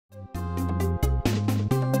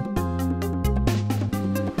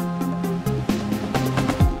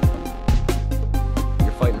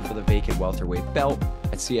welterweight belt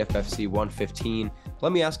at CFFC 115.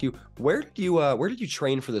 Let me ask you, where did you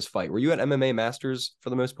train for this fight? Were you at MMA Masters for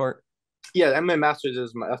the most part? Yeah, MMA Masters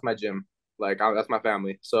that's my gym. That's my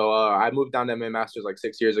family. So I moved down to MMA Masters like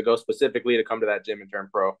 6 years ago, specifically to come to that gym and turn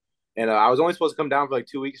pro. And I was only supposed to come down for like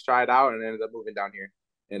 2 weeks, try it out, and ended up moving down here,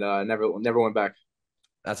 and never went back.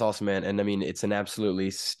 That's awesome, man. And I mean, it's an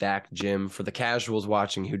absolutely stacked gym. For the casuals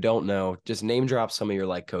watching who don't know, just name drop some of your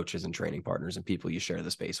like coaches and training partners and people you share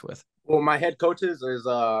the space with. Well, my head coaches is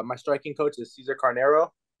my striking coach is Cesar Carnero,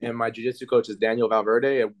 and my jiu-jitsu coach is Daniel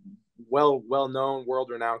Valverde. Well known,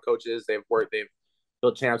 world renowned coaches. They've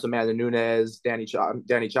built champs with Amanda Nunes, Danny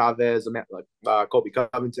Chavez, Colby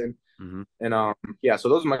Covington. Mm-hmm. And yeah, so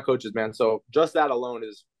those are my coaches, man. So just that alone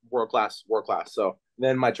is world class. So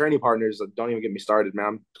then my training partners, don't even get me started, man.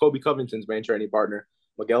 I'm Colby Covington's main training partner,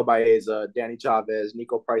 Miguel Baeza, Danny Chavez,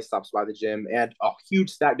 Nico Price stops by the gym, and a huge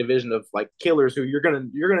stack division of like killers who you're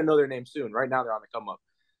gonna know their names soon. Right now they're on the come up.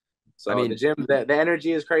 So I mean, the gym, the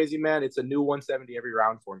energy is crazy, man. It's a new 170 every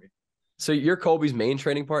round for me. So you're Colby's main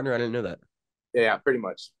training partner? I didn't know that. Yeah, pretty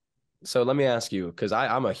much. So let me ask you, because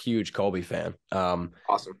I'm a huge Colby fan.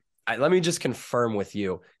 Awesome. Let me just confirm with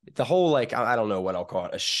you the whole, like, I don't know what I'll call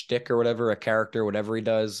it, a shtick or whatever, a character, whatever he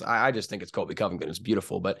does. I just think it's Colby Covington. It's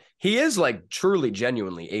beautiful, but he is like truly,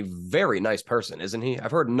 genuinely a very nice person, isn't he?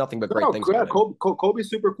 I've heard nothing but great things about him. Colby's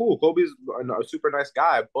super cool. Colby's a super nice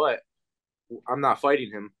guy, but I'm not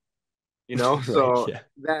fighting him. You know, Right, so yeah.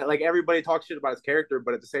 that like everybody talks shit about his character,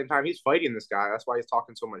 but at the same time, he's fighting this guy. That's why he's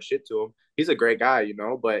talking so much shit to him. He's a great guy, you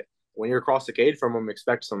know, but when you're across the cage from him,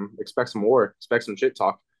 expect some war, expect some shit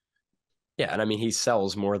talk. Yeah, and I mean, he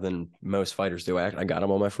sells more than most fighters do. I got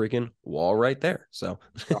him on my freaking wall right there. So,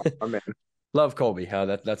 Oh, man. Love Colby.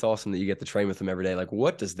 That's awesome that you get to train with him every day. Like,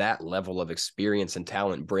 what does that level of experience and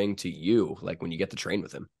talent bring to you? Like when you get to train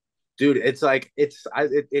with him? Dude, it's like it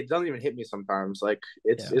doesn't even hit me sometimes. Like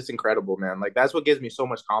it's incredible, man. Like that's what gives me so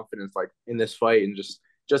much confidence, like in this fight and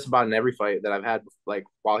just about in every fight that I've had, like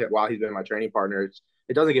while he's been my training partner.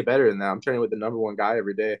 It doesn't get better than that. I'm training with the number one guy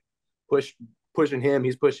every day, pushing him,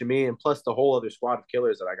 he's pushing me, and plus the whole other squad of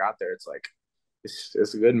killers that I got there. It's like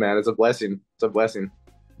it's good, man. It's a blessing. It's a blessing.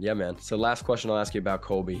 Yeah, man. So last question I'll ask you about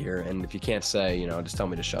Colby here, and if you can't say, you know, just tell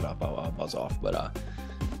me to shut up. I'll buzz off. But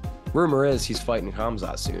rumor is he's fighting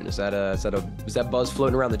Hamzat soon. Is that buzz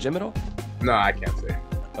floating around the gym at all? No, I can't say.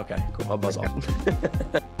 Okay, cool. I'll buzz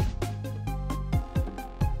off.